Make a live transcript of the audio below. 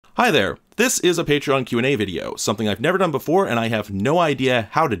Hi there, this is a Patreon Q&A video, something I've never done before and I have no idea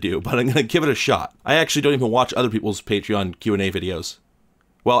how to do, but I'm going to give it a shot. I actually don't even watch other people's Patreon Q&A videos.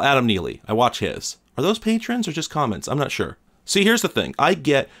 Well, Adam Neely, I watch his. Are those patrons or just comments? I'm not sure. See, here's the thing. I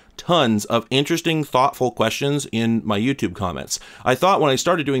get tons of interesting, thoughtful questions in my YouTube comments. I thought when I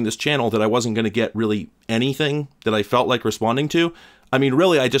started doing this channel that I wasn't going to get really anything that I felt like responding to. I mean,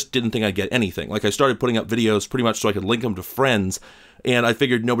 really, I just didn't think I'd get anything. Like, I started putting up videos pretty much so I could link them to friends, and I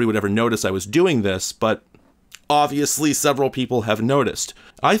figured nobody would ever notice I was doing this, but obviously several people have noticed.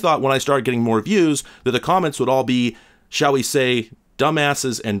 I thought when I started getting more views that the comments would all be, shall we say,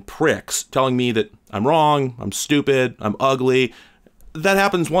 dumbasses and pricks telling me that I'm wrong, I'm stupid, I'm ugly. That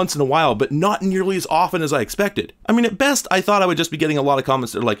happens once in a while, but not nearly as often as I expected. I mean, at best, I thought I would just be getting a lot of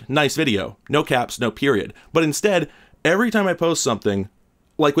comments that are like, nice video, no caps, no period. But instead, every time I post something,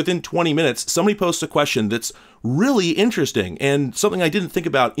 like within 20 minutes, somebody posts a question that's really interesting and something I didn't think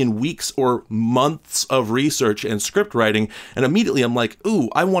about in weeks or months of research and script writing. And immediately I'm like, ooh,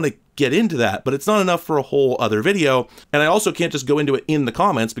 I want to get into that, but it's not enough for a whole other video. And I also can't just go into it in the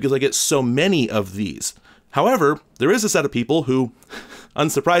comments because I get so many of these. However, there is a set of people who,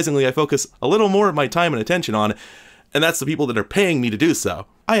 unsurprisingly, I focus a little more of my time and attention on, and that's the people that are paying me to do so.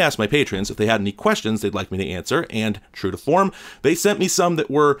 I asked my patrons if they had any questions they'd like me to answer, and true to form, they sent me some that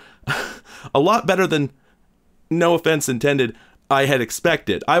were a lot better than, no offense intended, I had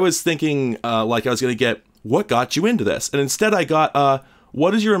expected. I was thinking like I was going to get, what got you into this? And instead I got,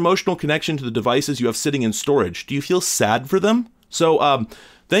 what is your emotional connection to the devices you have sitting in storage? Do you feel sad for them? So,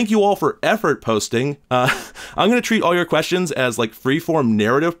 thank you all for effort posting. I'm going to treat all your questions as like freeform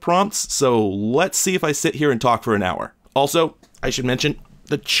narrative prompts, so let's see if I sit here and talk for an hour. Also, I should mention,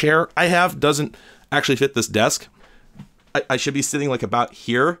 the chair I have doesn't actually fit this desk. I should be sitting like about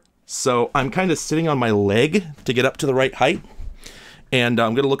here, so I'm kind of sitting on my leg to get up to the right height, and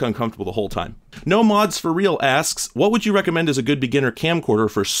I'm going to look uncomfortable the whole time. No Mods for Real asks, what would you recommend as a good beginner camcorder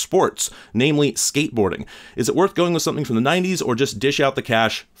for sports, namely skateboarding? Is it worth going with something from the 90s or just dish out the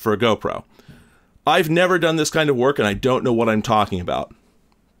cash for a GoPro? I've never done this kind of work and I don't know what I'm talking about.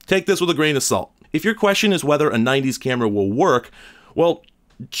 Take this with a grain of salt. If your question is whether a 90s camera will work, well,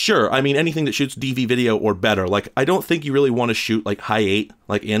 sure. I mean, anything that shoots DV video or better. Like, I don't think you really want to shoot like high 8,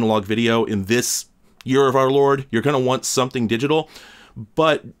 like analog video in this year of our Lord. You're going to want something digital.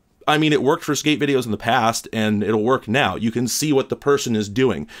 But, I mean, it worked for skate videos in the past, and it'll work now. You can see what the person is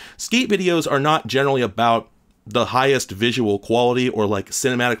doing. Skate videos are not generally about the highest visual quality or like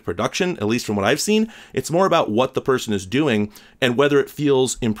cinematic production, at least from what I've seen. It's more about what the person is doing and whether it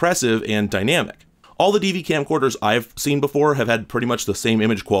feels impressive and dynamic. All the DV camcorders I've seen before have had pretty much the same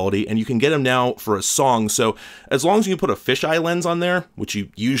image quality, and you can get them now for a song. So as long as you put a fisheye lens on there, which you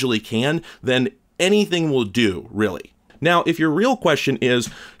usually can, then anything will do, really. Now, if your real question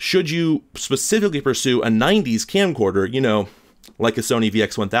is, should you specifically pursue a 90s camcorder, you know, like a Sony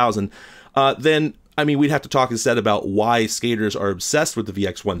VX1000, then, I mean, we'd have to talk instead about why skaters are obsessed with the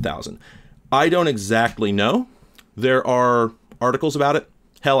VX1000. I don't exactly know. There are articles about it.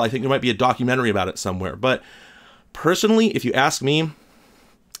 Hell, I think there might be a documentary about it somewhere. But personally, if you ask me,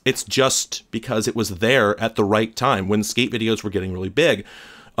 it's just because it was there at the right time when skate videos were getting really big.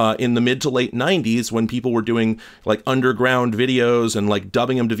 In the mid to late 90s, when people were doing like underground videos and like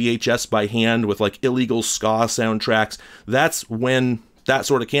dubbing them to VHS by hand with like illegal ska soundtracks, that's when that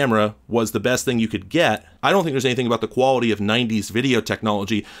sort of camera was the best thing you could get. I don't think there's anything about the quality of 90s video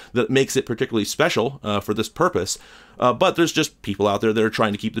technology that makes it particularly special for this purpose. But there's just people out there that are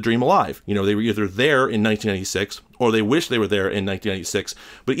trying to keep the dream alive. You know, they were either there in 1996 or they wish they were there in 1996.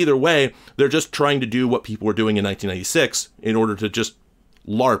 But either way, they're just trying to do what people were doing in 1996 in order to just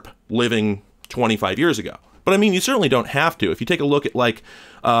LARP living 25 years ago. But I mean, you certainly don't have to. If you take a look at like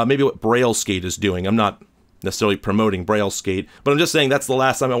maybe what Braille Skate is doing, I'm not necessarily promoting Braille Skate, but I'm just saying that's the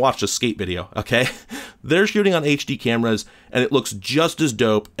last time I watched a skate video, okay? They're shooting on HD cameras and it looks just as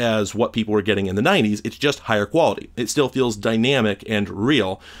dope as what people were getting in the 90s. It's just higher quality. It still feels dynamic and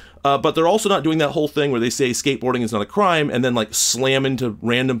real. But they're also not doing that whole thing where they say skateboarding is not a crime and then like slam into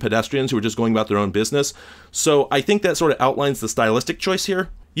random pedestrians who are just going about their own business. So I think that sort of outlines the stylistic choice here.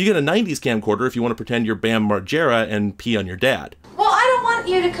 You get a 90s camcorder if you want to pretend you're Bam Margera and pee on your dad. Well, I don't want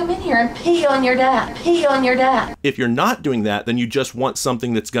you to come in here and pee on your dad. Pee on your dad. If you're not doing that, then you just want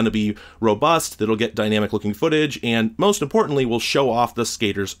something that's going to be robust, that'll get dynamic looking footage, and most importantly, will show off the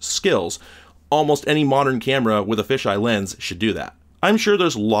skater's skills. Almost any modern camera with a fisheye lens should do that. I'm sure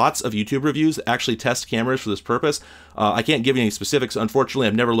there's lots of YouTube reviews that actually test cameras for this purpose. I can't give you any specifics. Unfortunately,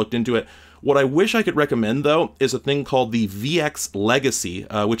 I've never looked into it. What I wish I could recommend, though, is a thing called the VX Legacy,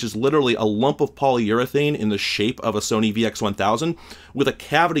 which is literally a lump of polyurethane in the shape of a Sony VX1000 with a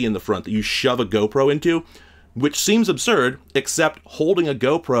cavity in the front that you shove a GoPro into, which seems absurd, except holding a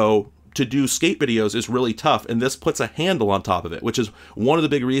GoPro to do skate videos is really tough, and this puts a handle on top of it, which is one of the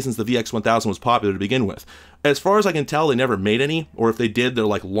big reasons the VX1000 was popular to begin with. As far as I can tell, they never made any, or if they did, they're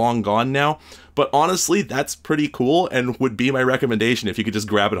like long gone now. But honestly, that's pretty cool and would be my recommendation if you could just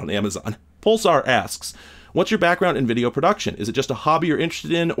grab it on Amazon. Pulsar asks, what's your background in video production? Is it just a hobby you're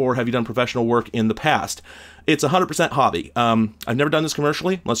interested in, or have you done professional work in the past? It's 100% hobby. I've never done this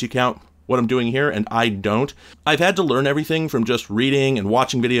commercially, unless you count what I'm doing here, and I don't. I've had to learn everything from just reading and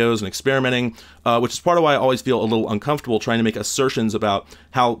watching videos and experimenting, which is part of why I always feel a little uncomfortable trying to make assertions about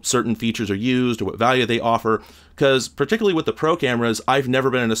how certain features are used or what value they offer, because particularly with the pro cameras, I've never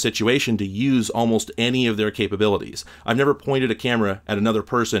been in a situation to use almost any of their capabilities. I've never pointed a camera at another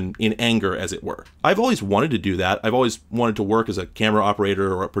person in anger, as it were. I've always wanted to do that. I've always wanted to work as a camera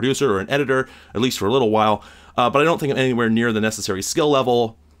operator or a producer or an editor, at least for a little while, but I don't think I'm anywhere near the necessary skill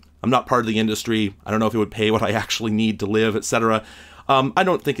level. I'm not part of the industry. I don't know if it would pay what I actually need to live, etc. I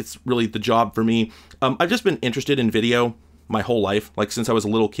don't think it's really the job for me. I've just been interested in video my whole life. Like since I was a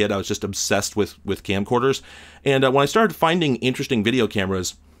little kid, I was just obsessed with camcorders. And when I started finding interesting video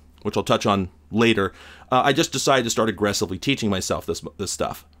cameras, which I'll touch on later, I just decided to start aggressively teaching myself this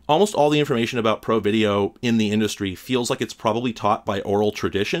stuff. Almost all the information about pro video in the industry feels like it's probably taught by oral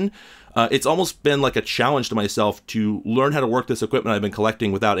tradition. It's almost been like a challenge to myself to learn how to work this equipment I've been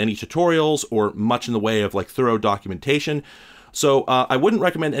collecting without any tutorials or much in the way of like thorough documentation. So I wouldn't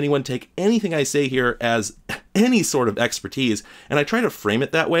recommend anyone take anything I say here as any sort of expertise, and I try to frame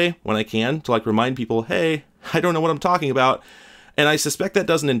it that way when I can to like remind people, hey, I don't know what I'm talking about. And I suspect that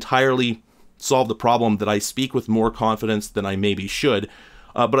doesn't entirely solve the problem that I speak with more confidence than I maybe should.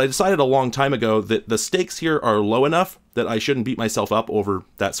 But I decided a long time ago that the stakes here are low enough that I shouldn't beat myself up over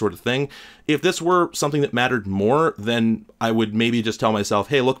that sort of thing. If this were something that mattered more, then I would maybe just tell myself,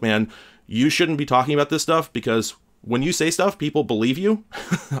 hey, look, man, you shouldn't be talking about this stuff because when you say stuff, people believe you.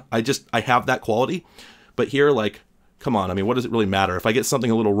 I have that quality. But here, like, come on, I mean, what does it really matter? If I get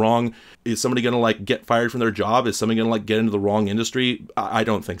something a little wrong, is somebody going to like get fired from their job? Is somebody going to like get into the wrong industry? I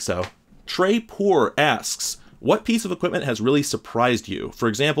don't think so. Trey Poor asks, what piece of equipment has really surprised you? For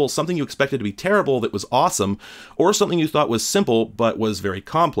example, something you expected to be terrible that was awesome, or something you thought was simple but was very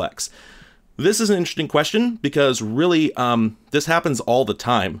complex. This is an interesting question because really, this happens all the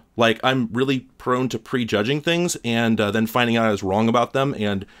time. Like, I'm really prone to prejudging things and then finding out I was wrong about them,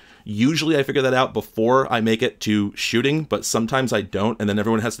 and usually I figure that out before I make it to shooting, but sometimes I don't, and then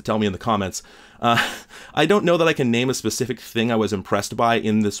everyone has to tell me in the comments. I don't know that I can name a specific thing I was impressed by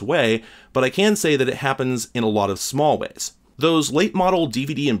in this way, but I can say that it happens in a lot of small ways. Those late model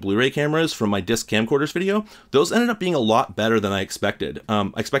DVD and Blu-ray cameras from my disc camcorders video, those ended up being a lot better than I expected.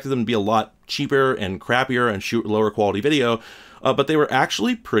 I expected them to be a lot cheaper and crappier and shoot lower quality video, but they were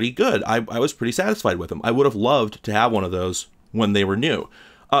actually pretty good. I was pretty satisfied with them. I would have loved to have one of those when they were new.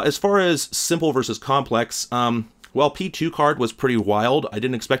 As far as simple versus complex, well, P2 card was pretty wild. I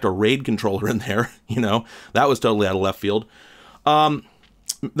didn't expect a RAID controller in there, you know, that was totally out of left field.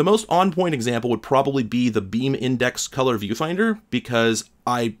 The most on-point example would probably be the Beam Index Color Viewfinder, because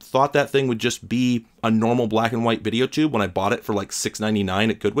I thought that thing would just be a normal black and white video tube when I bought it for like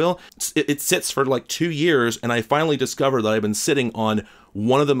 $6.99 at Goodwill. It sits for like 2 years, and I finally discovered that I've been sitting on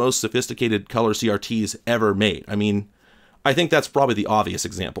one of the most sophisticated color CRTs ever made. I mean, I think that's probably the obvious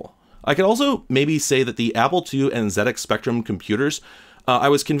example. I could also maybe say that the Apple II and ZX Spectrum computers, I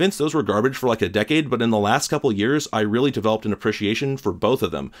was convinced those were garbage for like a decade, but in the last couple years, I really developed an appreciation for both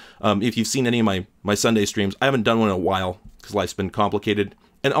of them. If you've seen any of my Sunday streams, I haven't done one in a while because life's been complicated.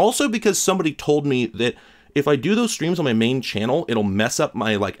 And also because somebody told me that if I do those streams on my main channel, it'll mess up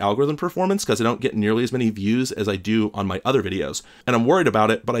my like algorithm performance because I don't get nearly as many views as I do on my other videos. And I'm worried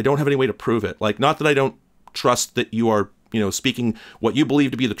about it, but I don't have any way to prove it. Like, not that I don't trust that you are, you know, speaking what you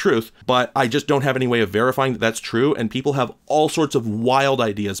believe to be the truth, but I just don't have any way of verifying that that's true, and people have all sorts of wild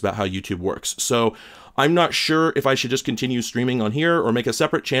ideas about how YouTube works. So I'm not sure if I should just continue streaming on here or make a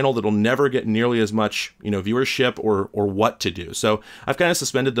separate channel that'll never get nearly as much, you know, viewership or what to do. So I've kind of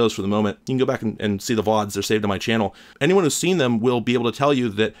suspended those for the moment. You can go back and see the VODs, they're saved on my channel. Anyone who's seen them will be able to tell you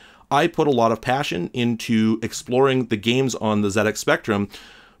that I put a lot of passion into exploring the games on the ZX Spectrum,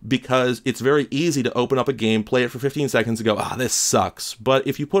 because it's very easy to open up a game, play it for 15 seconds and go, ah, this sucks. But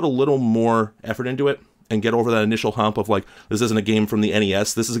if you put a little more effort into it and get over that initial hump of like, this isn't a game from the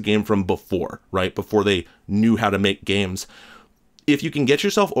NES, this is a game from before, right? Before they knew how to make games. if you can get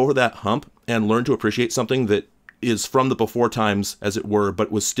yourself over that hump and learn to appreciate something that is from the before times, as it were,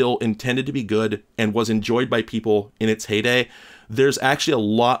 but was still intended to be good and was enjoyed by people in its heyday, there's actually a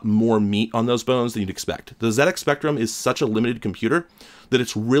lot more meat on those bones than you'd expect. The ZX Spectrum is such a limited computer that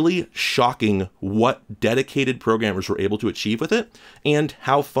it's really shocking what dedicated programmers were able to achieve with it and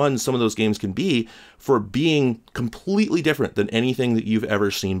how fun some of those games can be for being completely different than anything that you've ever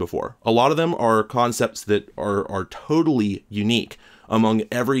seen before. A lot of them are concepts that are totally unique among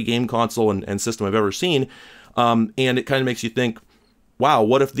every game console and system I've ever seen. And it kind of makes you think, wow,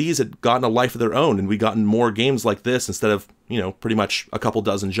 what if these had gotten a life of their own and we gotten more games like this instead of, pretty much a couple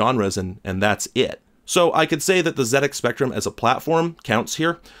dozen genres and that's it. So I could say that the ZX Spectrum as a platform counts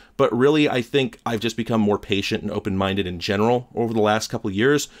here, but really I think I've just become more patient and open-minded in general over the last couple of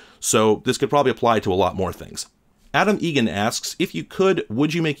years, so this could probably apply to a lot more things. Adam Egan asks, if you could,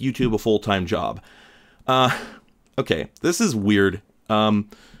 would you make YouTube a full-time job? Okay, this is weird.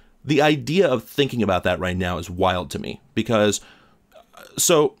 The idea of thinking about that right now is wild to me because,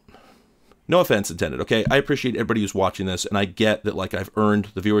 so, no offense intended, okay? I appreciate everybody who's watching this, and I get that, like, I've earned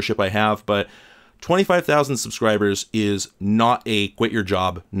the viewership I have, but 25,000 subscribers is not a quit your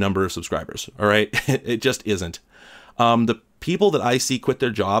job number of subscribers, all right? It just isn't. The people that I see quit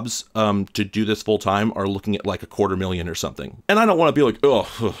their jobs to do this full time are looking at like 250,000 or something. And I don't want to be like,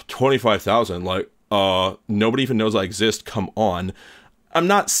 oh, 25,000, like, nobody even knows I exist, come on. I'm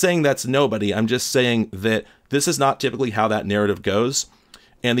not saying that's nobody, I'm just saying that this is not typically how that narrative goes.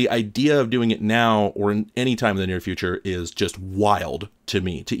 And the idea of doing it now or in any time in the near future is just wild to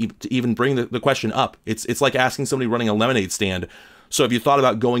me to even bring the question up. It's like asking somebody running a lemonade stand, so have you thought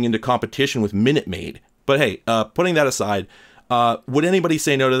about going into competition with Minute Maid? But hey, putting that aside, would anybody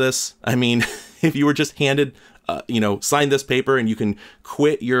say no to this? I mean, if you were just handed, sign this paper and you can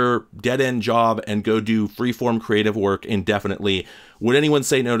quit your dead-end job and go do freeform creative work indefinitely, would anyone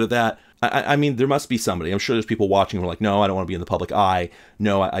say no to that? I mean, there must be somebody. I'm sure there's people watching who are like, no, I don't want to be in the public eye.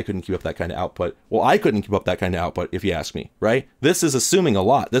 No, I couldn't keep up that kind of output. Well, I couldn't keep up that kind of output if you ask me, right? This is assuming a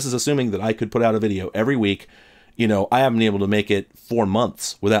lot. This is assuming that I could put out a video every week. I haven't been able to make it 4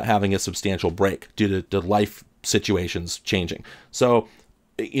 months without having a substantial break due to life situations changing. So,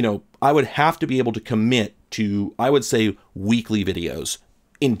 I would have to be able to commit to, I would say, weekly videos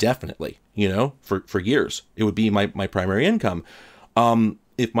indefinitely, for years. It would be my primary income.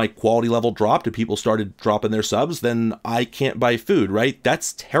 If my quality level dropped and people started dropping their subs, then I can't buy food, right?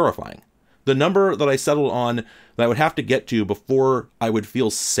 That's terrifying. The number that I settled on that I would have to get to before I would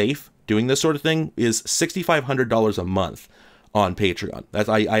feel safe doing this sort of thing is $6,500 a month on Patreon.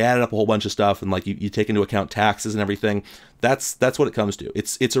 I added up a whole bunch of stuff, and like you take into account taxes and everything. That's what it comes to.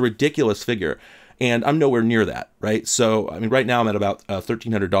 It's a ridiculous figure, and I'm nowhere near that, right? So I mean, right now I'm at about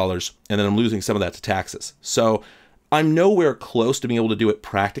 $1,300, and then I'm losing some of that to taxes. So I'm nowhere close to being able to do it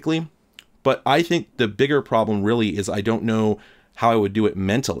practically, but I think the bigger problem really is I don't know how I would do it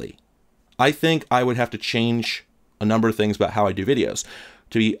mentally. I think I would have to change a number of things about how I do videos.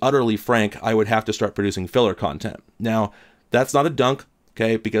 To be utterly frank, I would have to start producing filler content. Now, that's not a dunk,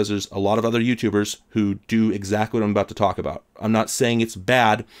 okay, because there's a lot of other YouTubers who do exactly what I'm about to talk about. I'm not saying it's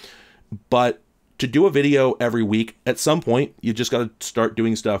bad, but to do a video every week, at some point, you just got to start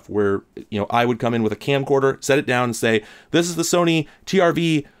doing stuff where, I would come in with a camcorder, set it down and say, this is the Sony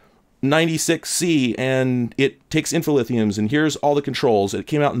TRV 96C, and it takes infralithiums, and here's all the controls. It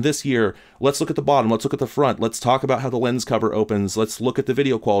came out in this year. Let's look at the bottom. Let's look at the front. Let's talk about how the lens cover opens. Let's look at the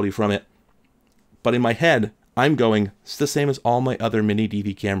video quality from it. But in my head, I'm going, it's the same as all my other mini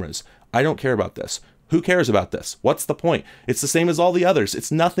DV cameras. I don't care about this. Who cares about this? What's the point? It's the same as all the others.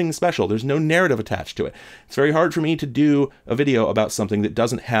 It's nothing special. There's no narrative attached to it. It's very hard for me to do a video about something that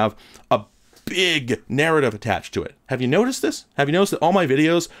doesn't have a big narrative attached to it. Have you noticed this? Have you noticed that all my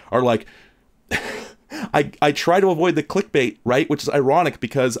videos are like, I try to avoid the clickbait, right? Which is ironic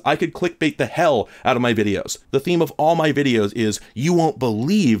because I could clickbait the hell out of my videos. The theme of all my videos is, you won't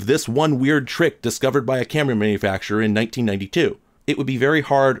believe this one weird trick discovered by a camera manufacturer in 1992. It would be very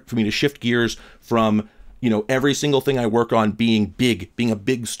hard for me to shift gears from, every single thing I work on being big, being a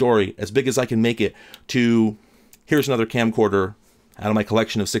big story, as big as I can make it, to here's another camcorder out of my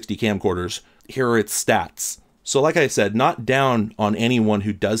collection of 60 camcorders. Here are its stats. So like I said, not down on anyone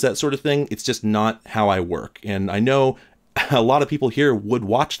who does that sort of thing. It's just not how I work. And I know a lot of people here would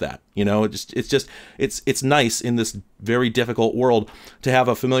watch that. It's nice in this very difficult world to have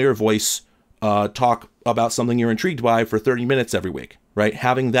a familiar voice talk about something you're intrigued by for 30 minutes every week, right?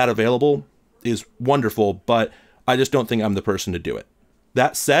 Having that available is wonderful, but I just don't think I'm the person to do it.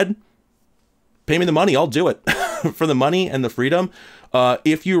 That said, pay me the money, I'll do it. For the money and the freedom.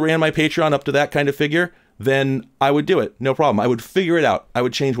 If you ran my Patreon up to that kind of figure, then I would do it. No problem. I would figure it out. I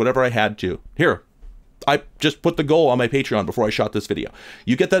would change whatever I had to. Here, I just put the goal on my Patreon before I shot this video.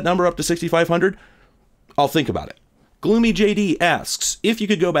 You get that number up to 6,500, I'll think about it. Gloomy JD asks, if you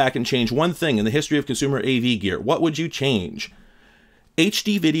could go back and change one thing in the history of consumer AV gear, what would you change?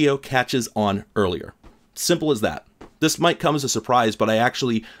 HD video catches on earlier. Simple as that. This might come as a surprise, but I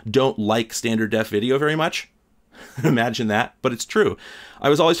actually don't like standard def video very much. Imagine that, but it's true. I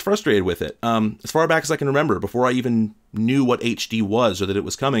was always frustrated with it. As far back as I can remember, before I even knew what HD was or that it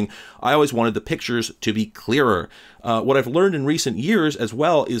was coming, I always wanted the pictures to be clearer. What I've learned in recent years as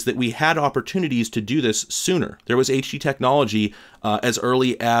well is that we had opportunities to do this sooner. There was HD technology as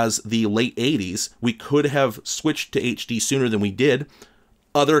early as the late 80s. We could have switched to HD sooner than we did.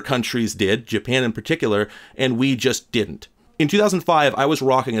 Other countries did, Japan in particular, and we just didn't. In 2005, I was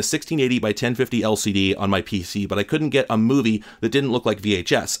rocking a 1680 by 1050 LCD on my PC, but I couldn't get a movie that didn't look like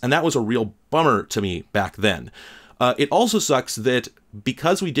VHS, and that was a real bummer to me back then. It also sucks that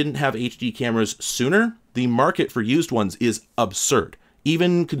because we didn't have HD cameras sooner, the market for used ones is absurd.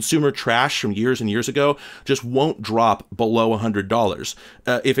 Even consumer trash from years and years ago just won't drop below $100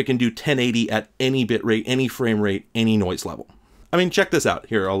 if it can do 1080 at any bitrate, any frame rate, any noise level. I mean, check this out.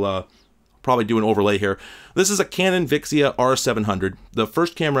 Here, I'll probably do an overlay here. This is a Canon Vixia R700, the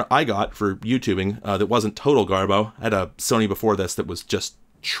first camera I got for YouTubing that wasn't total garbo. I had a Sony before this that was just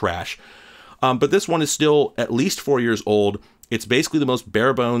trash. But this one is still at least 4 years old. It's basically the most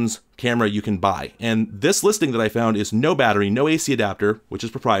bare bones camera you can buy. And this listing that I found is no battery, no AC adapter, which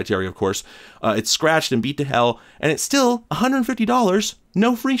is proprietary, of course. It's scratched and beat to hell, and it's still $150,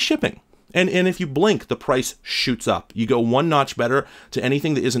 no free shipping. And if you blink, the price shoots up. You go one notch better to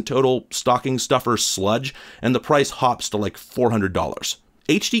anything that isn't total stocking stuffer sludge, and the price hops to like $400.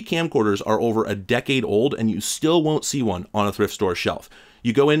 HD camcorders are over a decade old, and you still won't see one on a thrift store shelf.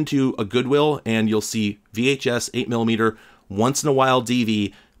 You go into a Goodwill, and you'll see VHS 8mm, once in a while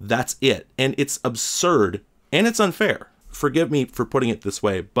DV, that's it. And it's absurd, and it's unfair. Forgive me for putting it this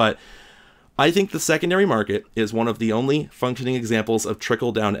way, but I think the secondary market is one of the only functioning examples of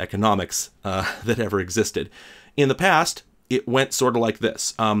trickle-down economics that ever existed. In the past, it went sort of like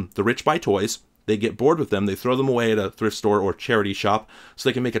this. The rich buy toys, they get bored with them, they throw them away at a thrift store or charity shop so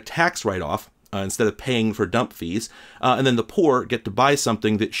they can make a tax write-off instead of paying for dump fees, and then the poor get to buy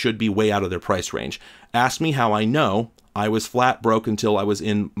something that should be way out of their price range. Ask me how I know. I was flat broke until I was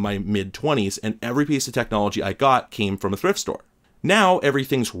in my mid-20s, and every piece of technology I got came from a thrift store. Now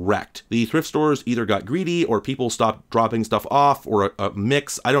everything's wrecked. The thrift stores either got greedy or people stopped dropping stuff off or a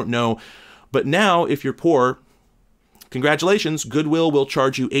mix, I don't know. But now if you're poor, congratulations, Goodwill will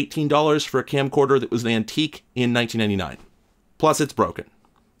charge you $18 for a camcorder that was an antique in 1999. Plus it's broken.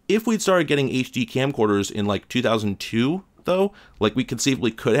 If we'd started getting HD camcorders in like 2002 though, like we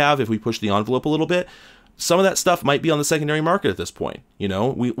conceivably could have if we pushed the envelope a little bit, some of that stuff might be on the secondary market at this point. You know,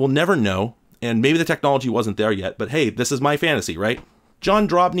 we'll never know. And maybe the technology wasn't there yet, but hey, this is my fantasy, right? John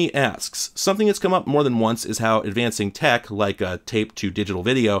Drobny asks, something that's come up more than once is how advancing tech, like tape to digital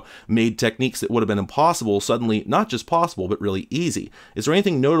video, made techniques that would have been impossible suddenly not just possible, but really easy. Is there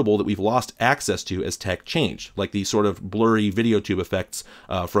anything notable that we've lost access to as tech changed, like the sort of blurry video tube effects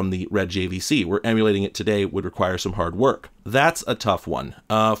from the Red JVC, where emulating it today would require some hard work? That's a tough one.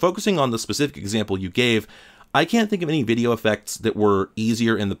 Focusing on the specific example you gave, I can't think of any video effects that were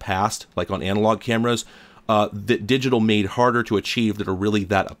easier in the past, like on analog cameras, that digital made harder to achieve that are really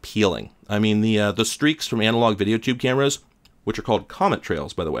that appealing. I mean, the streaks from analog video tube cameras, which are called comet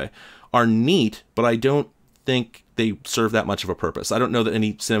trails, by the way, are neat, but I don't think they serve that much of a purpose. I don't know that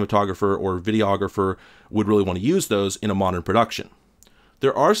any cinematographer or videographer would really want to use those in a modern production.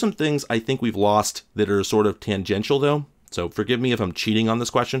 There are some things I think we've lost that are sort of tangential, though, so forgive me if I'm cheating on this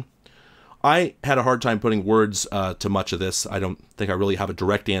question. I had a hard time putting words to much of this. I don't think I really have a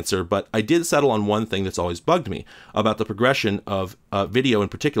direct answer, but I did settle on one thing that's always bugged me about the progression of video in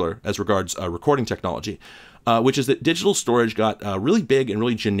particular as regards recording technology, which is that digital storage got really big and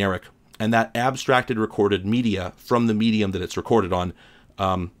really generic, and that abstracted recorded media from the medium that it's recorded on.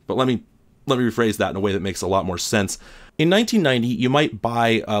 But let me rephrase that in a way that makes a lot more sense. In 1990, you might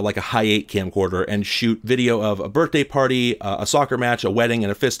buy like a Hi8 camcorder and shoot video of a birthday party, a soccer match, a wedding,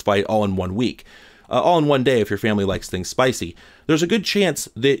 and a fist fight all in 1 week. All in one day if your family likes things spicy. There's a good chance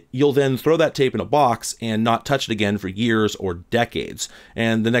that you'll then throw that tape in a box and not touch it again for years or decades.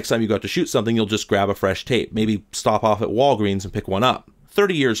 And the next time you go out to shoot something, you'll just grab a fresh tape, maybe stop off at Walgreens and pick one up.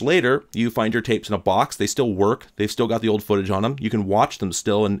 30 years later, you find your tapes in a box. They still work. They've still got the old footage on them. You can watch them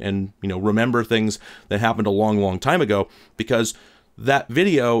still and you know, remember things that happened a long time ago, because that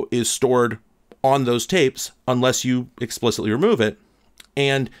video is stored on those tapes unless you explicitly remove it.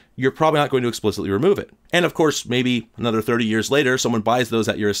 and you're probably not going to explicitly remove it. And of course, maybe another 30 years later, someone buys those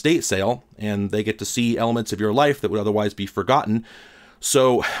at your estate sale, and they get to see elements of your life that would otherwise be forgotten.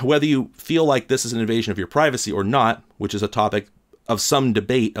 So whether you feel like this is an invasion of your privacy or not, which is a topic of some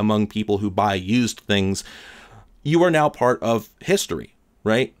debate among people who buy used things, you are now part of history,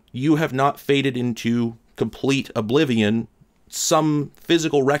 right? You have not faded into complete oblivion. Some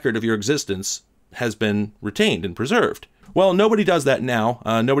physical record of your existence has been retained and preserved. Well, nobody does that now.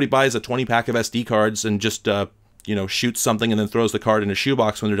 Nobody buys a 20-pack of SD cards and just, shoots something and then throws the card in a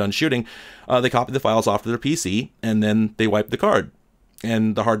shoebox when they're done shooting. They copy the files off to their PC, and then they wipe the card.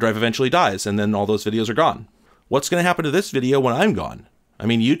 And the hard drive eventually dies, and then all those videos are gone. What's going to happen to this video when I'm gone? I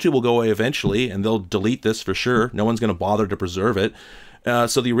mean, YouTube will go away eventually, and they'll delete this for sure. No one's going to bother to preserve it.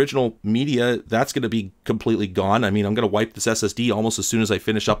 So the original media, that's going to be completely gone. I mean, I'm going to wipe this SSD almost as soon as I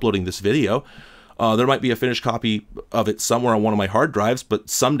finish uploading this video. There might be a finished copy of it somewhere on one of my hard drives,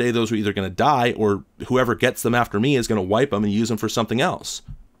 but someday those are either going to die, or whoever gets them after me is going to wipe them and use them for something else.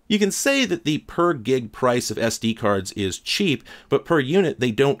 You can say that the per gig price of SD cards is cheap, but per unit, they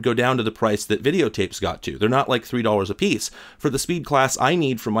don't go down to the price that videotapes got to. They're not like $3 a piece. For the speed class I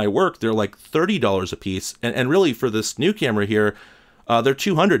need for my work, they're like $30 a piece. And really, for this new camera here, they're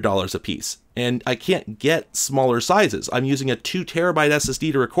 $200 a piece. And I can't get smaller sizes. I'm using a 2 terabyte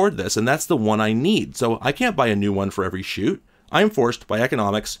SSD to record this, and that's the one I need. So I can't buy a new one for every shoot. I'm forced by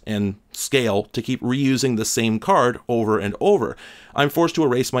economics and scale to keep reusing the same card over and over. I'm forced to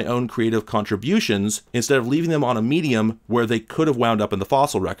erase my own creative contributions instead of leaving them on a medium where they could have wound up in the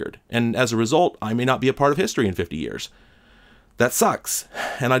fossil record. And as a result, I may not be a part of history in 50 years. That sucks,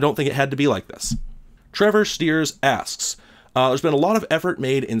 and I don't think it had to be like this. Trevor Steers asks, there's been a lot of effort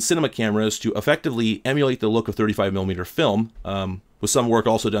made in cinema cameras to effectively emulate the look of 35mm film, with some work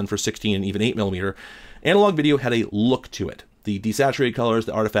also done for 16 and even 8mm. Analog video had a look to it. The desaturated colors,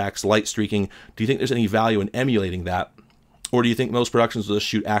 the artifacts, light streaking. Do you think there's any value in emulating that? Or do you think most productions will just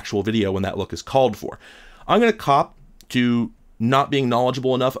shoot actual video when that look is called for? I'm going to cop to not being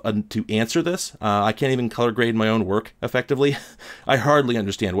knowledgeable enough to answer this. I can't even color grade my own work effectively. I hardly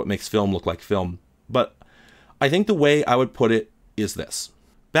understand what makes film look like film. But I think the way I would put it is this.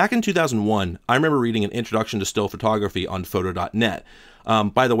 Back in 2001, I remember reading an introduction to still photography on photo.net.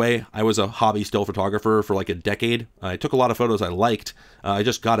 By the way, I was a hobby still photographer for like a decade. I took a lot of photos I liked. I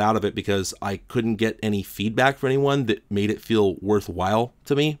just got out of it because I couldn't get any feedback from anyone that made it feel worthwhile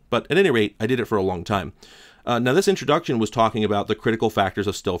to me. But at any rate, I did it for a long time. Now, this introduction was talking about the critical factors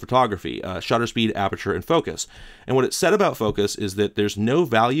of still photography, shutter speed, aperture, and focus. And what it said about focus is that there's no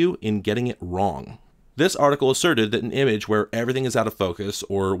value in getting it wrong. This article asserted that an image where everything is out of focus,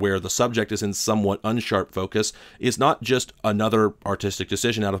 or where the subject is in somewhat unsharp focus, is not just another artistic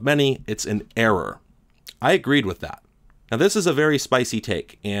decision out of many, it's an error. I agreed with that. Now, this is a very spicy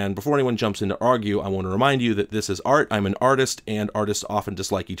take, and before anyone jumps in to argue, I want to remind you that this is art. I'm an artist, and artists often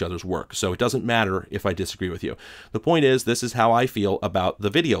dislike each other's work, so it doesn't matter if I disagree with you. The point is, this is how I feel about the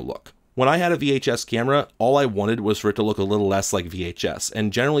video look. When I had a VHS camera, all I wanted was for it to look a little less like VHS,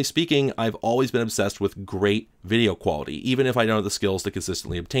 and generally speaking, I've always been obsessed with great video quality, even if I don't have the skills to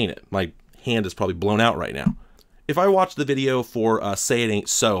consistently obtain it. My hand is probably blown out right now. If I watch the video for Say It Ain't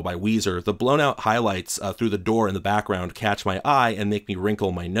So by Weezer, the blown out highlights through the door in the background catch my eye and make me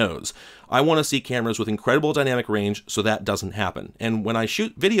wrinkle my nose. I want to see cameras with incredible dynamic range so that doesn't happen. And when I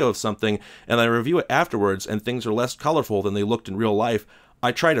shoot video of something and I review it afterwards and things are less colorful than they looked in real life,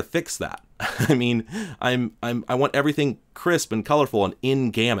 I try to fix that. I mean, I want everything crisp and colorful and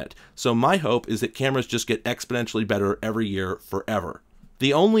in gamut. So my hope is that cameras just get exponentially better every year forever.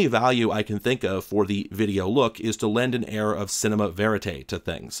 The only value I can think of for the video look is to lend an air of cinema verite to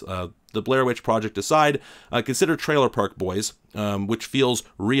things. The Blair Witch Project aside, consider Trailer Park Boys, which feels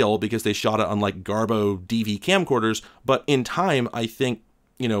real because they shot it on like Garbo DV camcorders, but in time, I think,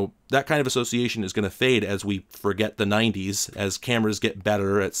 you know, that kind of association is going to fade as we forget the 90s, as cameras get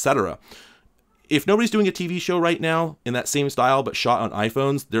better, etc. If nobody's doing a TV show right now in that same style but shot on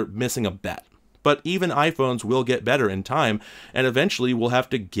iPhones, they're missing a bet. But even iPhones will get better in time, and eventually we'll have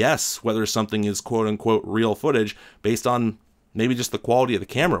to guess whether something is quote-unquote real footage based on maybe just the quality of the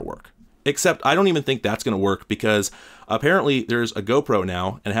camera work. Except I don't even think that's going to work, because apparently there's a GoPro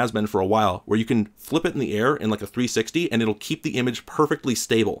now, and has been for a while, where you can flip it in the air in like a 360 and it'll keep the image perfectly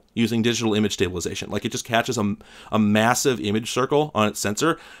stable using digital image stabilization. Like it just catches a massive image circle on its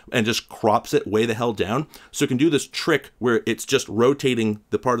sensor and just crops it way the hell down. So it can do this trick where it's just rotating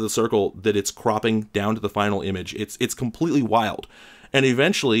the part of the circle that it's cropping down to the final image. It's completely wild. And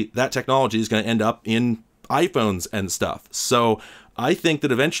eventually that technology is going to end up in iPhones and stuff. So I think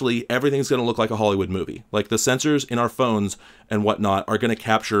that eventually everything's going to look like a Hollywood movie. Like the sensors in our phones and whatnot are going to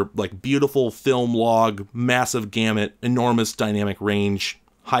capture like beautiful film log, massive gamut, enormous dynamic range,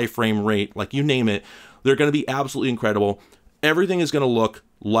 high frame rate, like you name it. They're going to be absolutely incredible. Everything is going to look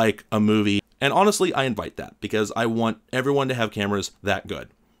like a movie. And honestly, I invite that because I want everyone to have cameras that good.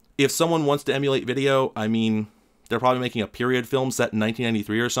 If someone wants to emulate video, I mean, they're probably making a period film set in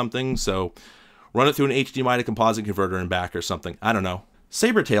 1993 or something, so run it through an HDMI to composite converter and back or something. I don't know.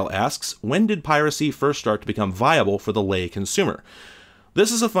 Sabertail asks, when did piracy first start to become viable for the lay consumer?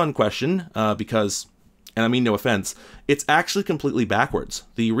 This is a fun question because, and I mean no offense, it's actually completely backwards.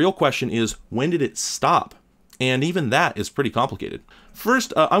 The real question is, when did it stop? And even that is pretty complicated.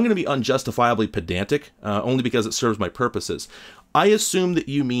 First, I'm going to be unjustifiably pedantic, only because it serves my purposes. I assume that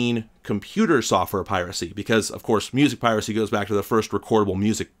you mean computer software piracy, because, of course, music piracy goes back to the first recordable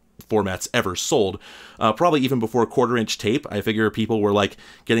music formats ever sold. Probably even before quarter-inch tape, I figure people were, like,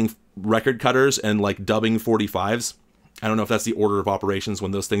 getting record cutters and, like, dubbing 45s. I don't know if that's the order of operations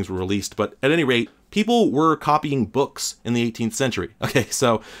when those things were released, but at any rate, people were copying books in the 18th century. Okay,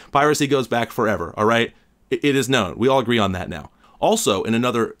 so piracy goes back forever, all right? It is known. We all agree on that now. Also, in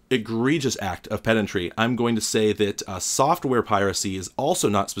another egregious act of pedantry, I'm going to say that software piracy is also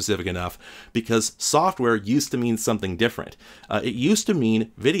not specific enough because software used to mean something different. It used to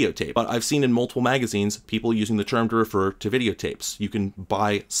mean videotape, but I've seen in multiple magazines people using the term to refer to videotapes. You can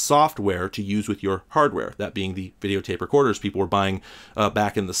buy software to use with your hardware, that being the videotape recorders people were buying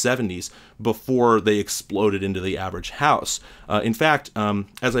back in the 70s before they exploded into the average house. In fact,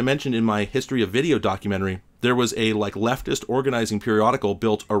 as I mentioned in my History of Video documentary, there was a leftist organizing periodical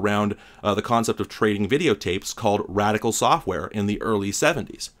built around the concept of trading videotapes called Radical Software in the early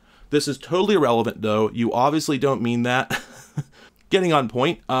 70s. This is totally irrelevant, though. You obviously don't mean that. Getting on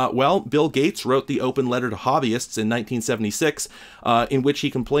point, well, Bill Gates wrote the open letter to hobbyists in 1976, in which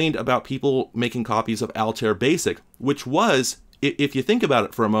he complained about people making copies of Altair Basic, which was, if you think about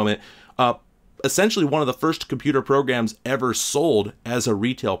it for a moment, essentially one of the first computer programs ever sold as a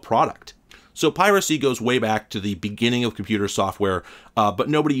retail product. So piracy goes way back to the beginning of computer software, but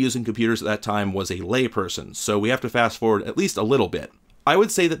nobody using computers at that time was a layperson, so we have to fast forward at least a little bit. I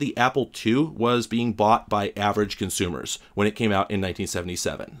would say that the Apple II was being bought by average consumers when it came out in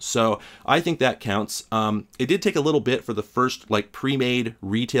 1977. So I think that counts. It did take a little bit for the first pre-made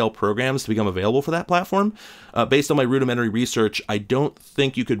retail programs to become available for that platform. Based on my rudimentary research, I don't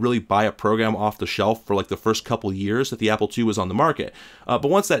think you could really buy a program off the shelf for the first couple years that the Apple II was on the market. But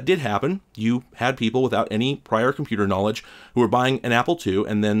once that did happen, you had people without any prior computer knowledge who were buying an Apple II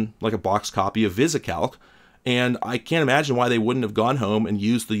and then a box copy of VisiCalc. And I can't imagine why they wouldn't have gone home and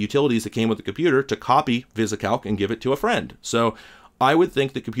used the utilities that came with the computer to copy VisiCalc and give it to a friend. So I would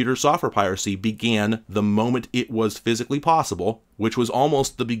think that computer software piracy began the moment it was physically possible, which was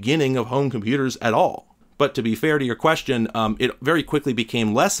almost the beginning of home computers at all. But to be fair to your question, it very quickly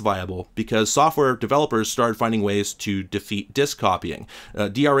became less viable because software developers started finding ways to defeat disk copying.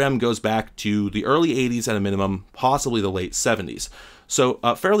 DRM goes back to the early 80s at a minimum, possibly the late 70s. So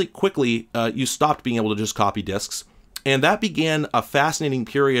fairly quickly, you stopped being able to just copy disks. And that began a fascinating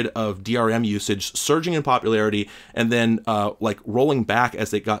period of DRM usage surging in popularity and then rolling back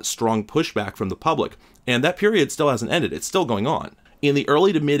as they got strong pushback from the public. And that period still hasn't ended. It's still going on. In the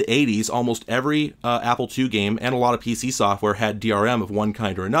early to mid 80s, almost every Apple II game and a lot of PC software had DRM of one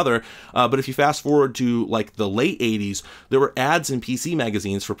kind or another. But if you fast forward to the late 80s, there were ads in PC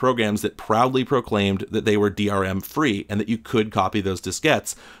magazines for programs that proudly proclaimed that they were DRM free and that you could copy those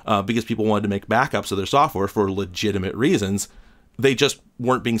diskettes because people wanted to make backups of their software for legitimate reasons. They just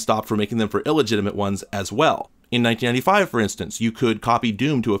weren't being stopped from making them for illegitimate ones as well. In 1995, for instance, you could copy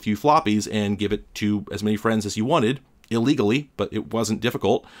Doom to a few floppies and give it to as many friends as you wanted, illegally, but it wasn't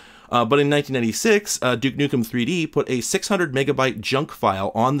difficult. But in 1996, Duke Nukem 3D put a 600 megabyte junk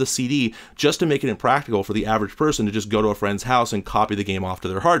file on the CD just to make it impractical for the average person to just go to a friend's house and copy the game off to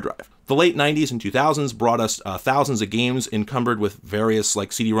their hard drive. The late 90s and 2000s brought us thousands of games encumbered with various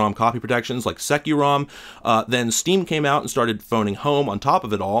CD-ROM copy protections like Securom. Then Steam came out and started phoning home on top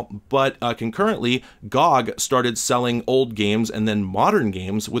of it all, but concurrently, GOG started selling old games and then modern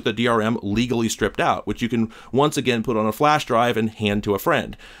games with the DRM legally stripped out, which you can once again put on a flash drive and hand to a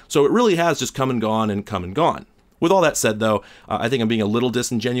friend. So it really has just come and gone and come and gone. With all that said, though, I think I'm being a little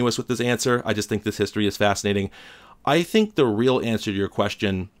disingenuous with this answer. I just think this history is fascinating. I think the real answer to your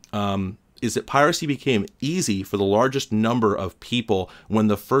question is that piracy became easy for the largest number of people when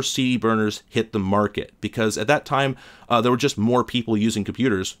the first CD burners hit the market, because at that time there were just more people using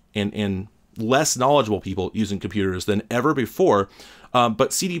computers and less knowledgeable people using computers than ever before.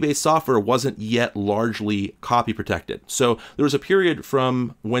 but CD-based software wasn't yet largely copy protected. So there was a period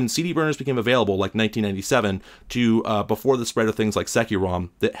from when CD burners became available, like 1997, to before the spread of things like Securom,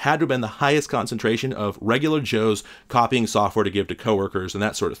 that had to have been the highest concentration of regular Joes copying software to give to coworkers and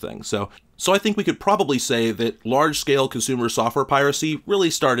that sort of thing. So I think we could probably say that large-scale consumer software piracy really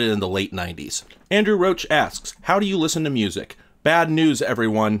started in the late 90s. Andrew Roach asks, how do you listen to music? Bad news,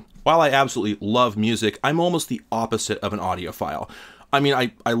 everyone. While I absolutely love music, I'm almost the opposite of an audiophile. I mean,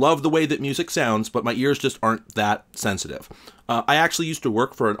 I love the way that music sounds, but my ears just aren't that sensitive. I actually used to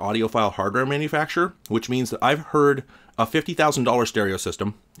work for an audiophile hardware manufacturer, which means that I've heard a $50,000 stereo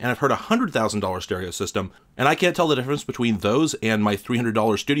system, and I've heard a $100,000 stereo system, and I can't tell the difference between those and my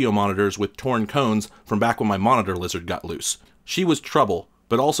 $300 studio monitors with torn cones from back when my monitor lizard got loose. She was trouble,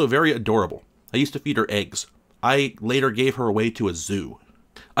 but also very adorable. I used to feed her eggs. I later gave her away to a zoo.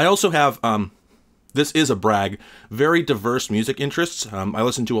 I also have, this is a brag, very diverse music interests. I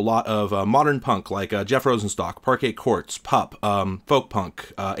listen to a lot of modern punk, like Jeff Rosenstock, Parquet Courts, Pup, folk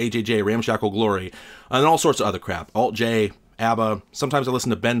punk, AJJ, Ramshackle Glory, and all sorts of other crap. Alt-J, ABBA. Sometimes I listen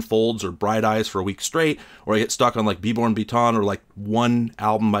to Ben Folds or Bright Eyes for a week straight, or I get stuck on like Beborn Beton or like one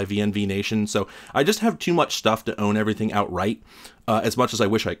album by VNV Nation. So I just have too much stuff to own everything outright, as much as I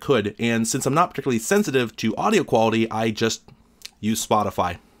wish I could. And since I'm not particularly sensitive to audio quality, I just use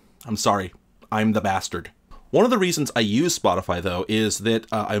Spotify. I'm sorry. I'm the bastard. One of the reasons I use Spotify, though, is that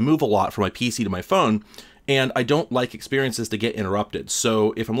I move a lot from my PC to my phone, and I don't like experiences to get interrupted.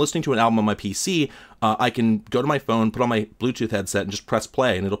 So if I'm listening to an album on my PC, I can go to my phone, put on my Bluetooth headset, and just press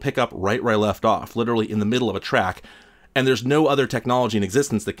play, and it'll pick up right where I left off, literally in the middle of a track. And there's no other technology in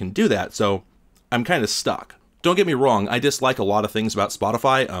existence that can do that, so I'm kind of stuck. Don't get me wrong, I dislike a lot of things about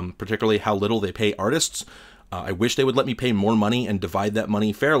Spotify, particularly how little they pay artists. I wish they would let me pay more money and divide that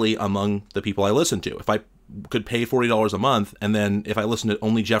money fairly among the people I listen to. If I could pay $40 a month, and then if I listened to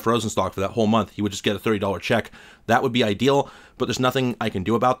only Jeff Rosenstock for that whole month, he would just get a $30 check, that would be ideal, but there's nothing I can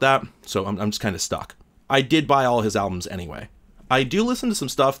do about that, so I'm just kind of stuck. I did buy all his albums anyway. I do listen to some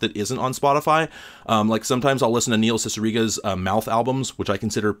stuff that isn't on Spotify, like sometimes I'll listen to Neil Cicierega's Mouth albums, which I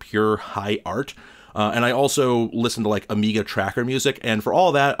consider pure high art. And I also listen to like Amiga tracker music, and for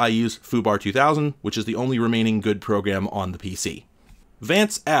all that, I use Foobar 2000, which is the only remaining good program on the PC.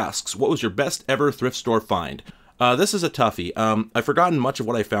 Vance asks, what was your best ever thrift store find? This is a toughie. I've forgotten much of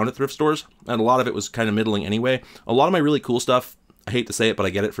what I found at thrift stores, and a lot of it was kind of middling anyway. A lot of my really cool stuff, I hate to say it, but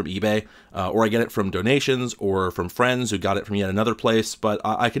I get it from eBay, or I get it from donations, or from friends who got it from yet another place, but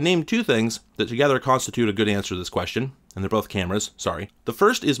I can name two things that together constitute a good answer to this question. And they're both cameras, sorry. The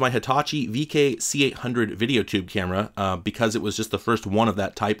first is my Hitachi VK C800 video tube camera, because it was just the first one of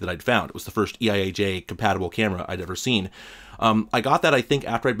that type that I'd found. It was the first EIAJ compatible camera I'd ever seen. I got that, I think,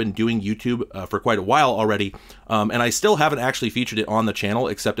 after I'd been doing YouTube for quite a while already, and I still haven't actually featured it on the channel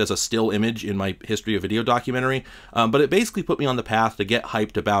except as a still image in my History of Video documentary, but it basically put me on the path to get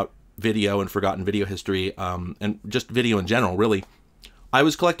hyped about video and forgotten video history, and just video in general, really. I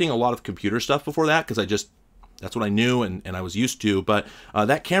was collecting a lot of computer stuff before that, because that's what I knew and I was used to, but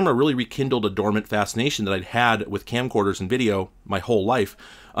that camera really rekindled a dormant fascination that I'd had with camcorders and video my whole life,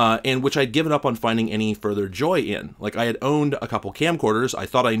 and which I'd given up on finding any further joy in. Like, I had owned a couple camcorders, I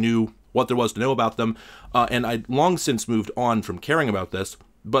thought I knew what there was to know about them, and I'd long since moved on from caring about this,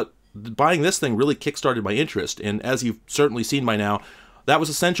 but buying this thing really kickstarted my interest, and as you've certainly seen by now, that was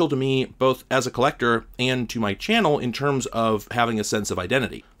essential to me both as a collector and to my channel in terms of having a sense of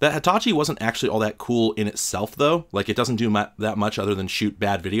identity. That Hitachi wasn't actually all that cool in itself, though. Like, it doesn't do that much other than shoot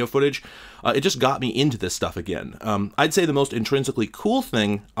bad video footage. It just got me into this stuff again. I'd say the most intrinsically cool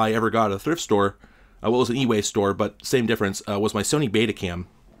thing I ever got at a thrift store, well, it was an eWay store, but same difference, was my Sony Betacam.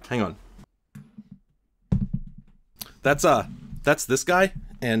 Hang on. That's this guy,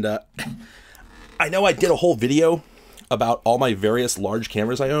 and I know I did a whole video about all my various large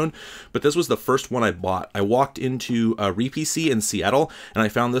cameras I own, but this was the first one I bought. I walked into RePC in Seattle, and I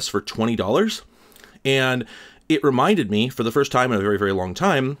found this for $20, and it reminded me, for the first time in a very, very long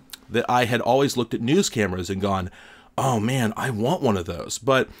time, that I had always looked at news cameras and gone, oh man, I want one of those.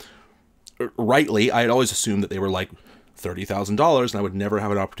 But rightly, I had always assumed that they were like $30,000, and I would never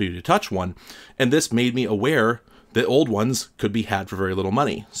have an opportunity to touch one, and this made me aware that old ones could be had for very little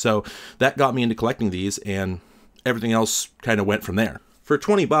money. So that got me into collecting these, and everything else kind of went from there. For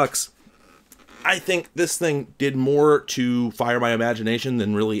 20 bucks, I think this thing did more to fire my imagination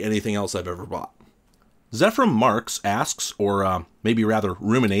than really anything else I've ever bought. Zephram Marks asks, or maybe rather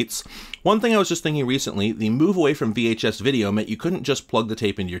ruminates, one thing I was just thinking recently, the move away from VHS video meant you couldn't just plug the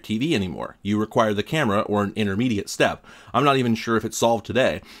tape into your TV anymore. You required the camera or an intermediate step. I'm not even sure if it's solved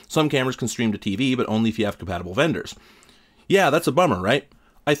today. Some cameras can stream to TV, but only if you have compatible vendors. Yeah, that's a bummer, right?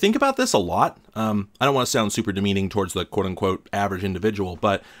 I think about this a lot. I don't want to sound super demeaning towards the quote-unquote average individual,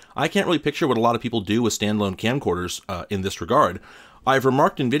 but I can't really picture what a lot of people do with standalone camcorders in this regard. I've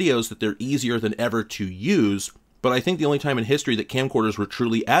remarked in videos that they're easier than ever to use, but I think the only time in history that camcorders were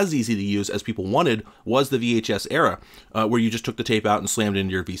truly as easy to use as people wanted was the VHS era, where you just took the tape out and slammed it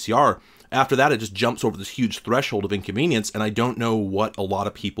into your VCR. After that, it just jumps over this huge threshold of inconvenience, and I don't know what a lot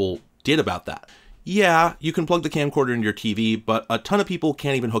of people did about that. Yeah, you can plug the camcorder into your TV, but a ton of people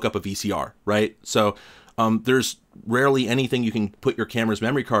can't even hook up a VCR, right? So there's rarely anything you can put your camera's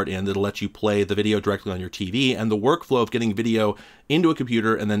memory card in that'll let you play the video directly on your TV, and the workflow of getting video into a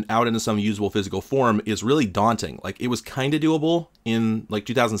computer and then out into some usable physical form is really daunting. Like, it was kind of doable in like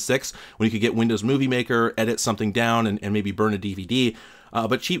 2006 when you could get Windows Movie Maker, edit something down, and maybe burn a DVD.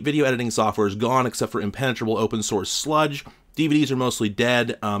 But cheap video editing software is gone except for impenetrable open source sludge. DVDs are mostly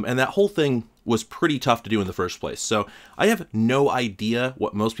dead, and that whole thing was pretty tough to do in the first place. So I have no idea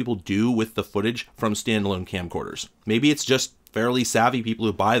what most people do with the footage from standalone camcorders. Maybe it's just fairly savvy people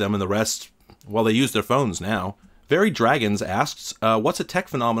who buy them, and the rest, well, they use their phones now. Very Dragons asks, what's a tech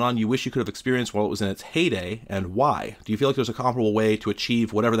phenomenon you wish you could have experienced while it was in its heyday, and why? Do you feel like there's a comparable way to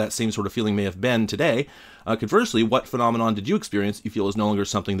achieve whatever that same sort of feeling may have been today? Conversely, what phenomenon did you experience you feel is no longer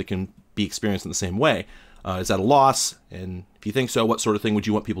something that can be experienced in the same way? Is that a loss? And if you think so, what sort of thing would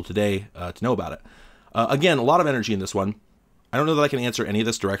you want people today to know about it? Again, a lot of energy in this one. I don't know that I can answer any of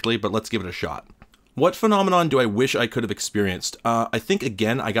this directly, but let's give it a shot. What phenomenon do I wish I could have experienced? I think,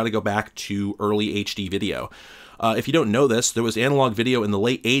 again, I got to go back to early HD video. If you don't know this, there was analog video in the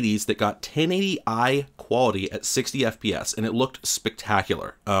late 80s that got 1080i quality at 60 FPS, and it looked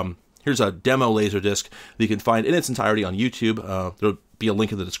spectacular. Here's a demo Laserdisc that you can find in its entirety on YouTube. There'll be a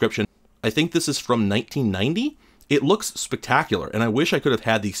link in the description. I think this is from 1990. It looks spectacular, and I wish I could have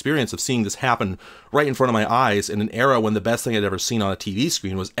had the experience of seeing this happen right in front of my eyes in an era when the best thing I'd ever seen on a TV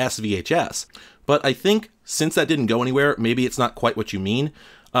screen was SVHS. But I think since that didn't go anywhere, maybe it's not quite what you mean.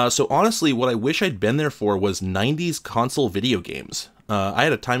 So honestly, what I wish I'd been there for was 90s console video games. I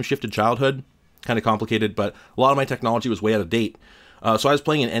had a time-shifted childhood, kind of complicated, but a lot of my technology was way out of date. So I was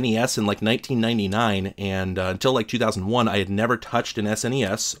playing an NES in like 1999, and until like 2001, I had never touched an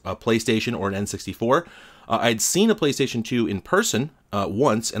SNES, a PlayStation, or an N64. I'd seen a PlayStation 2 in person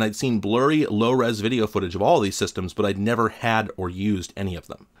once, and I'd seen blurry, low-res video footage of all these systems, but I'd never had or used any of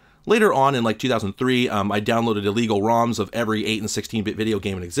them. Later on, in like 2003, I downloaded illegal ROMs of every 8 and 16-bit video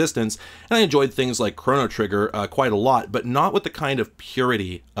game in existence, and I enjoyed things like Chrono Trigger quite a lot, but not with the kind of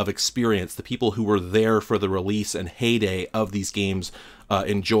purity of experience the people who were there for the release and heyday of these games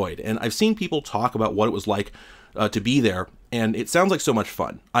enjoyed. And I've seen people talk about what it was like to be there, and it sounds like so much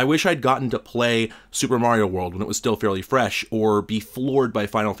fun. I wish I'd gotten to play Super Mario World when it was still fairly fresh, or be floored by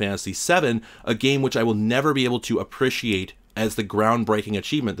Final Fantasy VII, a game which I will never be able to appreciate as the groundbreaking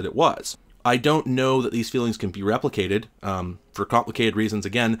achievement that it was. I don't know that these feelings can be replicated, for complicated reasons.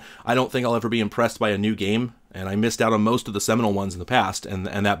 Again, I don't think I'll ever be impressed by a new game, and I missed out on most of the seminal ones in the past, and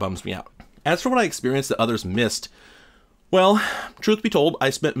that bums me out. As for what I experienced that others missed, well, truth be told, I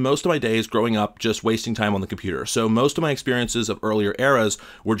spent most of my days growing up just wasting time on the computer, so most of my experiences of earlier eras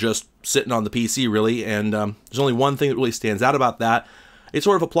were just sitting on the PC, really, and there's only one thing that really stands out about that. It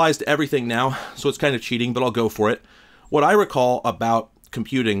sort of applies to everything now, so it's kind of cheating, but I'll go for it. What I recall about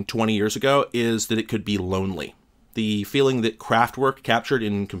computing 20 years ago is that it could be lonely. The feeling that Kraftwerk captured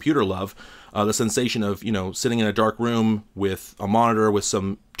in Computer Love, the sensation of, sitting in a dark room with a monitor with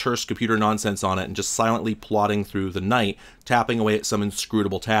some terse computer nonsense on it and just silently plodding through the night, tapping away at some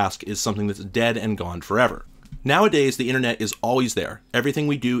inscrutable task, is something that's dead and gone forever. Nowadays, the internet is always there. Everything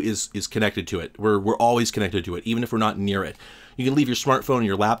we do is connected to it. We're always connected to it, even if we're not near it. You can leave your smartphone or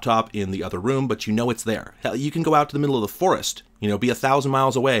your laptop in the other room, but you know it's there. Hell, you can go out to the middle of the forest, be 1,000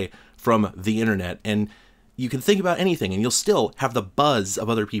 miles away from the internet, and you can think about anything, and you'll still have the buzz of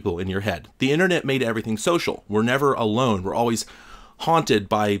other people in your head. The internet made everything social. We're never alone. We're always haunted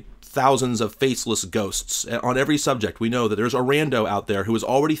by thousands of faceless ghosts. On every subject, we know that there's a rando out there who has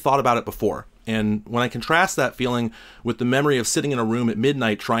already thought about it before. And when I contrast that feeling with the memory of sitting in a room at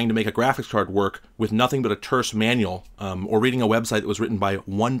midnight trying to make a graphics card work with nothing but a terse manual, or reading a website that was written by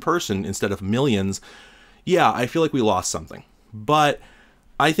one person instead of millions, yeah, I feel like we lost something. But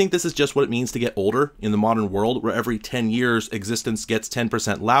I think this is just what it means to get older in the modern world, where every 10 years existence gets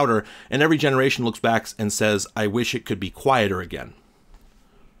 10% louder, and every generation looks back and says, I wish it could be quieter again.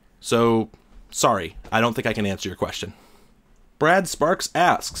 So, sorry, I don't think I can answer your question. Brad Sparks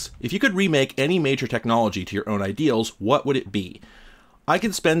asks, if you could remake any major technology to your own ideals, what would it be? I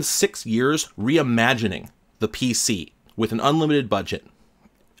could spend 6 years reimagining the PC with an unlimited budget.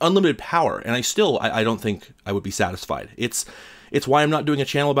 unlimited power, and I don't think I would be satisfied. It's why I'm not doing a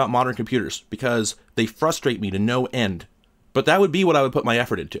channel about modern computers, because they frustrate me to no end. But that would be what I would put my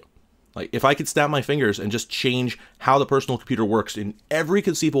effort into. Like, if I could snap my fingers and just change how the personal computer works in every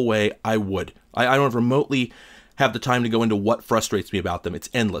conceivable way, I would. I don't remotely have the time to go into what frustrates me about them. It's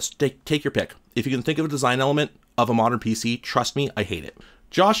endless. Take your pick. If you can think of a design element of a modern PC, trust me, I hate it.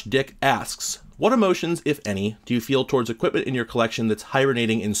 Josh Dick asks, what emotions, if any, do you feel towards equipment in your collection that's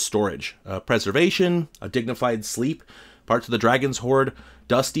hibernating in storage? Preservation, a dignified sleep, parts of the Dragon's Hoard,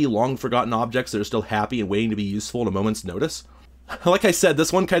 dusty, long-forgotten objects that are still happy and waiting to be useful at a moment's notice? Like I said,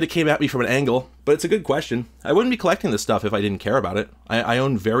 this one kind of came at me from an angle, but it's a good question. I wouldn't be collecting this stuff if I didn't care about it. I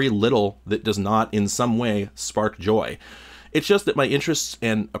own very little that does not, in some way, spark joy. It's just that my interests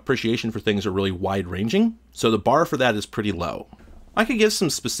and appreciation for things are really wide-ranging, so the bar for that is pretty low. I could give some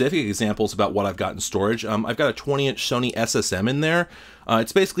specific examples about what I've got in storage. I've got a 20-inch Sony SSM in there.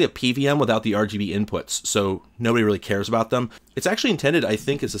 It's basically a PVM without the RGB inputs, so nobody really cares about them. It's actually intended, I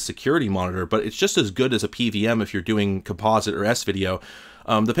think, as a security monitor, but it's just as good as a PVM if you're doing composite or S-video.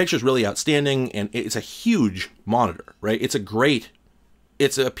 The picture's really outstanding, and it's a huge monitor, right? It's a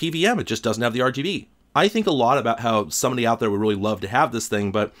PVM, it just doesn't have the RGB. I think a lot about how somebody out there would really love to have this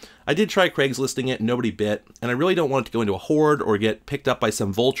thing, but I did try Craigslisting it and nobody bit, and I really don't want it to go into a hoard or get picked up by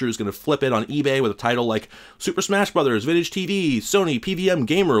some vulture who's going to flip it on eBay with a title like Super Smash Bros., Vintage TV, Sony, PVM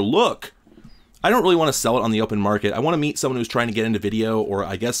Gamer, look! I don't really want to sell it on the open market. I want to meet someone who's trying to get into video, or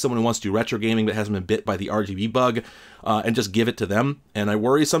I guess someone who wants to do retro gaming but hasn't been bit by the RGB bug, and just give it to them. And I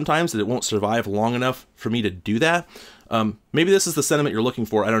worry sometimes that it won't survive long enough for me to do that. Maybe this is the sentiment you're looking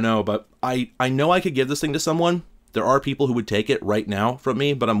for, I don't know, but I know I could give this thing to someone. There are people who would take it right now from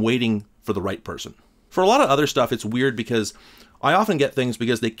me, but I'm waiting for the right person. For a lot of other stuff, it's weird because I often get things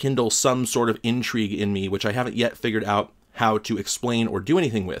because they kindle some sort of intrigue in me, which I haven't yet figured out how to explain or do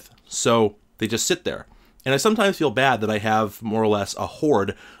anything with. So they just sit there. And I sometimes feel bad that I have more or less a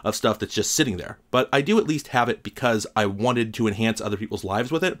hoard of stuff that's just sitting there. But I do at least have it because I wanted to enhance other people's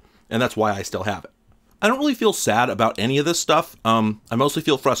lives with it, and that's why I still have it. I don't really feel sad about any of this stuff. I mostly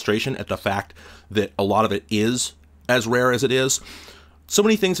feel frustration at the fact that a lot of it is as rare as it is. So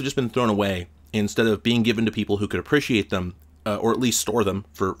many things have just been thrown away instead of being given to people who could appreciate them, or at least store them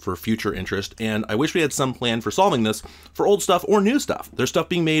for future interest. And I wish we had some plan for solving this for old stuff or new stuff. There's stuff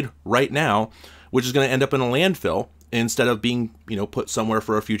being made right now, which is going to end up in a landfill instead of being, put somewhere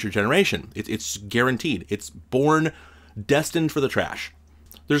for a future generation. It's guaranteed. It's destined for the trash.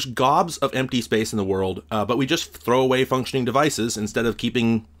 There's gobs of empty space in the world, but we just throw away functioning devices instead of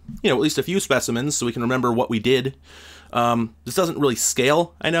keeping, at least a few specimens so we can remember what we did. This doesn't really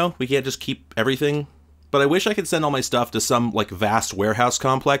scale, I know. We can't just keep everything. But I wish I could send all my stuff to some, vast warehouse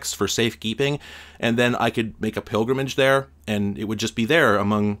complex for safekeeping, and then I could make a pilgrimage there, and it would just be there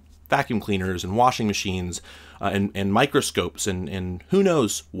among vacuum cleaners and washing machines and microscopes and who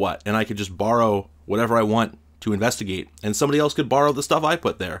knows what. And I could just borrow whatever I want to investigate, and somebody else could borrow the stuff I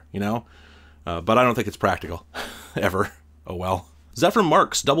put there, but I don't think it's practical, ever. Oh well. Zephyr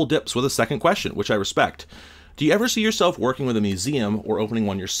Marks double dips with a second question, which I respect. Do you ever see yourself working with a museum or opening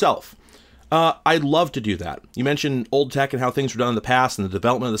one yourself? I'd love to do that. You mentioned old tech and how things were done in the past and the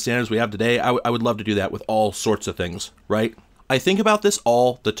development of the standards we have today. I would love to do that with all sorts of things, right? I think about this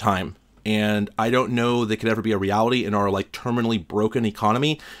all the time, and I don't know that could ever be a reality in our terminally broken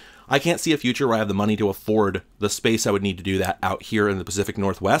economy. I can't see a future where I have the money to afford the space I would need to do that out here in the Pacific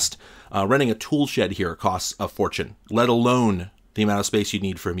Northwest. Renting a tool shed here costs a fortune, let alone the amount of space you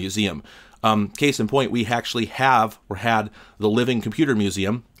need for a museum. Case in point, we actually had the Living Computer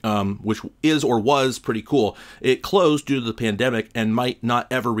Museum, which is or was pretty cool. It closed due to the pandemic and might not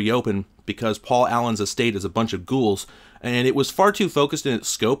ever reopen because Paul Allen's estate is a bunch of ghouls, and it was far too focused in its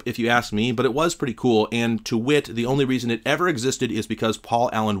scope, if you ask me, but it was pretty cool, and to wit, the only reason it ever existed is because Paul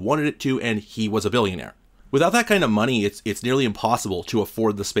Allen wanted it to, and he was a billionaire. Without that kind of money, it's nearly impossible to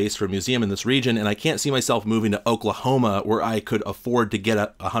afford the space for a museum in this region, and I can't see myself moving to Oklahoma where I could afford to get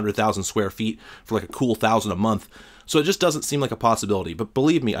 100,000 square feet for a cool $1,000 a month. So it just doesn't seem like a possibility, but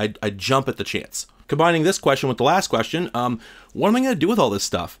believe me, I'd jump at the chance. Combining this question with the last question, what am I going to do with all this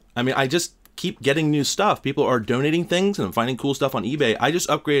stuff? I mean, I just keep getting new stuff. People are donating things and I'm finding cool stuff on eBay. I just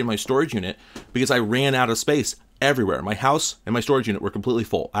upgraded my storage unit because I ran out of space everywhere. My house and my storage unit were completely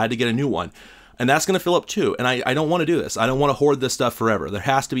full. I had to get a new one. And that's going to fill up too. And I don't want to do this. I don't want to hoard this stuff forever. There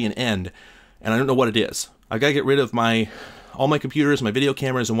has to be an end. And I don't know what it is. I've got to get rid of all my computers, my video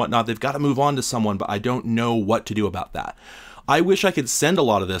cameras and whatnot. They've got to move on to someone, but I don't know what to do about that. I wish I could send a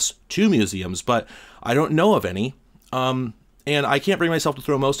lot of this to museums, but I don't know of any. And I can't bring myself to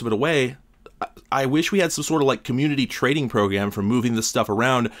throw most of it away. I wish we had some sort of like community trading program for moving this stuff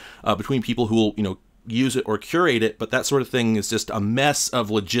around between people who will, use it or curate it, but that sort of thing is just a mess of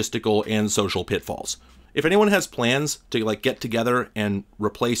logistical and social pitfalls. If anyone has plans to like get together and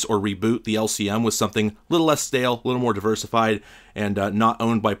replace or reboot the LCM with something a little less stale, a little more diversified, and not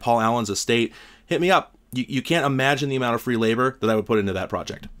owned by Paul Allen's estate, hit me up. You can't imagine the amount of free labor that I would put into that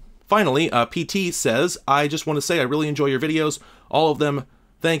project. Finally, PT says, I just want to say I really enjoy your videos, all of them.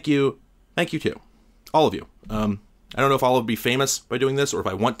 Thank you. Thank you too. All of you. I don't know if I'll be famous by doing this or if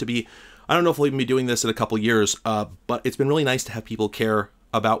I want to be. I don't know if I'll even be doing this in a couple years, but it's been really nice to have people care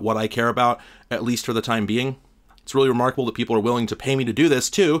about what I care about, at least for the time being. It's really remarkable that people are willing to pay me to do this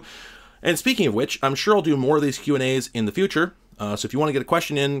too. And speaking of which, I'm sure I'll do more of these Q&As in the future. So if you want to get a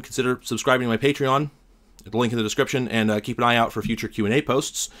question in, consider subscribing to my Patreon. The link in the description, and keep an eye out for future Q&A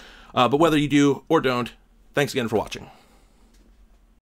posts. But whether you do or don't, thanks again for watching.